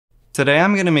Today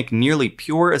I'm going to make nearly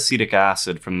pure acetic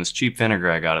acid from this cheap vinegar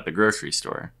I got at the grocery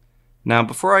store. Now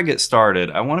before I get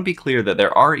started, I want to be clear that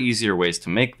there are easier ways to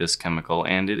make this chemical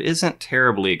and it isn't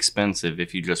terribly expensive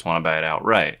if you just want to buy it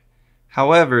outright.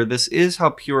 However, this is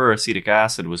how pure acetic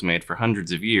acid was made for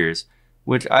hundreds of years,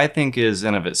 which I think is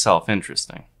in of itself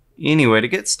interesting. Anyway, to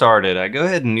get started, I go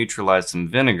ahead and neutralize some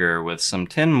vinegar with some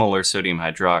 10 molar sodium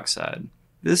hydroxide.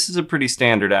 This is a pretty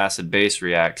standard acid-base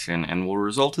reaction and will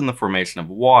result in the formation of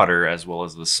water as well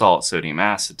as the salt sodium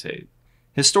acetate.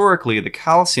 Historically, the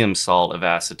calcium salt of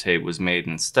acetate was made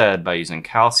instead by using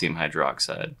calcium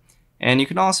hydroxide, and you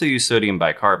can also use sodium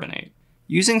bicarbonate.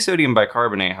 Using sodium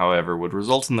bicarbonate, however, would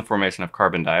result in the formation of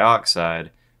carbon dioxide,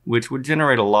 which would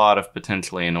generate a lot of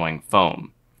potentially annoying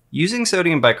foam. Using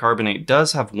sodium bicarbonate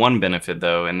does have one benefit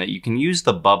though, in that you can use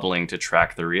the bubbling to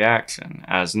track the reaction,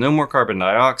 as no more carbon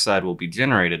dioxide will be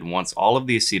generated once all of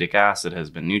the acetic acid has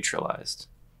been neutralized.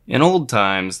 In old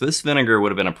times, this vinegar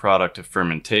would have been a product of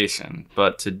fermentation,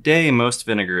 but today most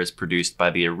vinegar is produced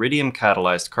by the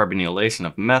iridium-catalyzed carbonylation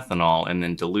of methanol and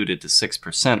then diluted to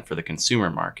 6% for the consumer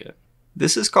market.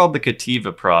 This is called the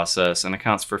Kativa process and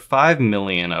accounts for 5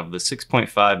 million of the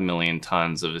 6.5 million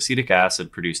tons of acetic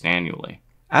acid produced annually.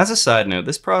 As a side note,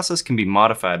 this process can be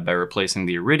modified by replacing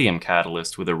the iridium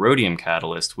catalyst with a rhodium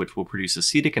catalyst, which will produce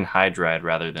acetic anhydride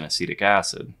rather than acetic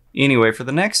acid. Anyway, for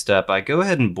the next step, I go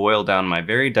ahead and boil down my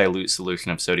very dilute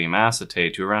solution of sodium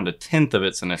acetate to around 1/10 of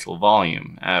its initial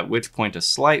volume, at which point a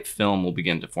slight film will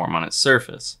begin to form on its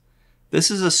surface.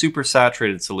 This is a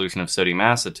supersaturated solution of sodium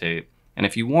acetate, and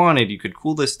if you wanted, you could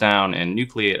cool this down and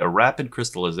nucleate a rapid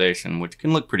crystallization, which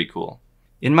can look pretty cool.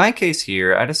 In my case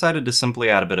here, I decided to simply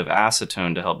add a bit of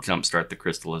acetone to help jumpstart the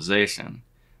crystallization.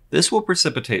 This will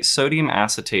precipitate sodium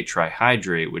acetate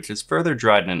trihydrate, which is further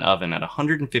dried in an oven at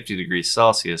 150 degrees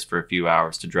Celsius for a few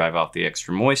hours to drive off the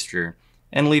extra moisture,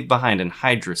 and leave behind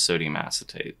anhydrous sodium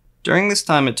acetate. During this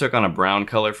time it took on a brown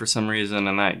color for some reason,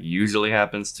 and that usually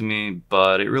happens to me,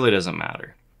 but it really doesn't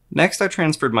matter. Next I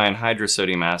transferred my anhydrous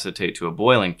sodium acetate to a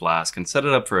boiling flask and set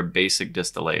it up for a basic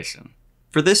distillation.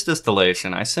 For this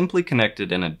distillation, I simply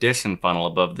connected an addition funnel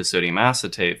above the sodium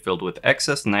acetate filled with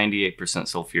excess 98%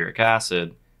 sulfuric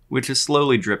acid, which is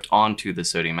slowly dripped onto the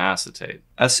sodium acetate.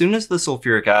 As soon as the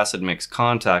sulfuric acid makes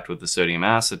contact with the sodium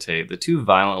acetate, the two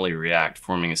violently react,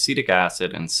 forming acetic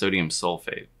acid and sodium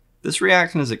sulfate. This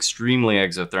reaction is extremely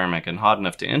exothermic and hot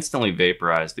enough to instantly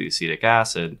vaporize the acetic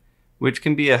acid, which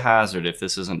can be a hazard if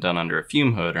this isn't done under a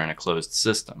fume hood or in a closed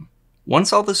system.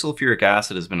 Once all the sulfuric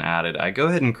acid has been added, I go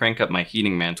ahead and crank up my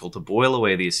heating mantle to boil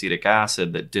away the acetic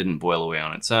acid that didn't boil away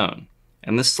on its own,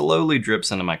 and this slowly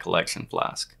drips into my collection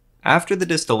flask. After the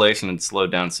distillation had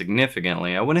slowed down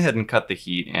significantly, I went ahead and cut the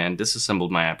heat and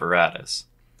disassembled my apparatus.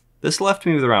 This left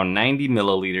me with around 90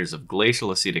 milliliters of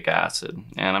glacial acetic acid,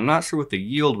 and I'm not sure what the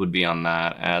yield would be on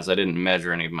that as I didn't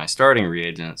measure any of my starting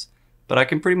reagents, but I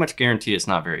can pretty much guarantee it's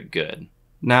not very good.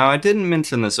 Now, I didn't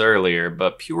mention this earlier,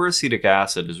 but pure acetic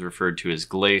acid is referred to as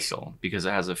glacial because it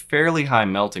has a fairly high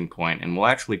melting point and will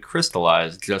actually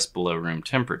crystallize just below room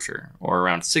temperature, or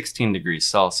around 16 degrees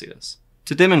Celsius.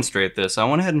 To demonstrate this, I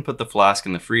went ahead and put the flask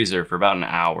in the freezer for about an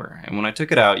hour, and when I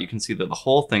took it out, you can see that the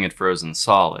whole thing had frozen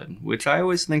solid, which I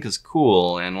always think is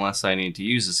cool unless I need to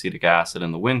use acetic acid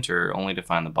in the winter only to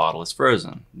find the bottle is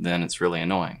frozen. Then it's really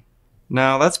annoying.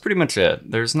 Now that's pretty much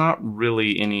it. There's not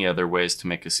really any other ways to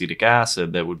make acetic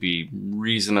acid that would be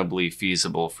reasonably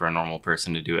feasible for a normal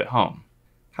person to do at home.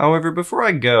 However, before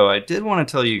I go, I did want to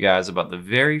tell you guys about the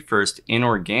very first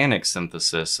inorganic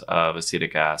synthesis of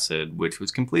acetic acid, which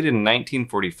was completed in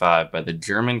 1945 by the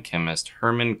German chemist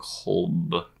Hermann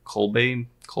Kolb?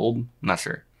 Not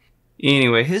sure.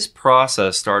 Anyway, his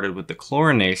process started with the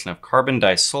chlorination of carbon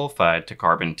disulfide to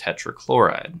carbon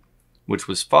tetrachloride, which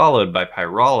was followed by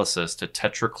pyrolysis to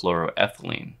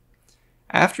tetrachloroethylene.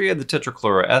 After you had the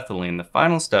tetrachloroethylene, the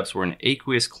final steps were an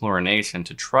aqueous chlorination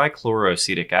to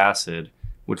trichloroacetic acid,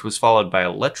 which was followed by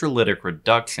electrolytic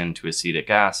reduction to acetic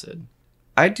acid.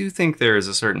 I do think there is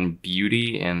a certain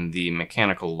beauty in the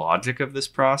mechanical logic of this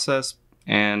process,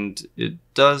 and it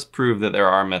does prove that there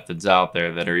are methods out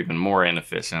there that are even more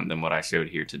inefficient than what I showed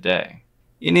here today.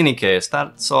 In any case,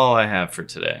 that's all I have for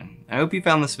today. I hope you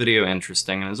found this video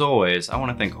interesting, and as always, I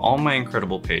want to thank all my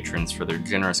incredible patrons for their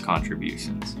generous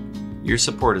contributions. Your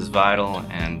support is vital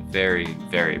and very,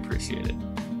 very appreciated.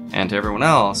 And to everyone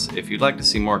else, if you'd like to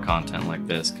see more content like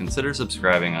this, consider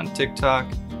subscribing on TikTok,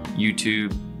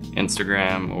 YouTube,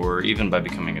 Instagram, or even by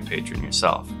becoming a patron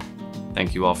yourself.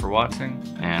 Thank you all for watching,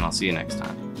 and I'll see you next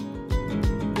time.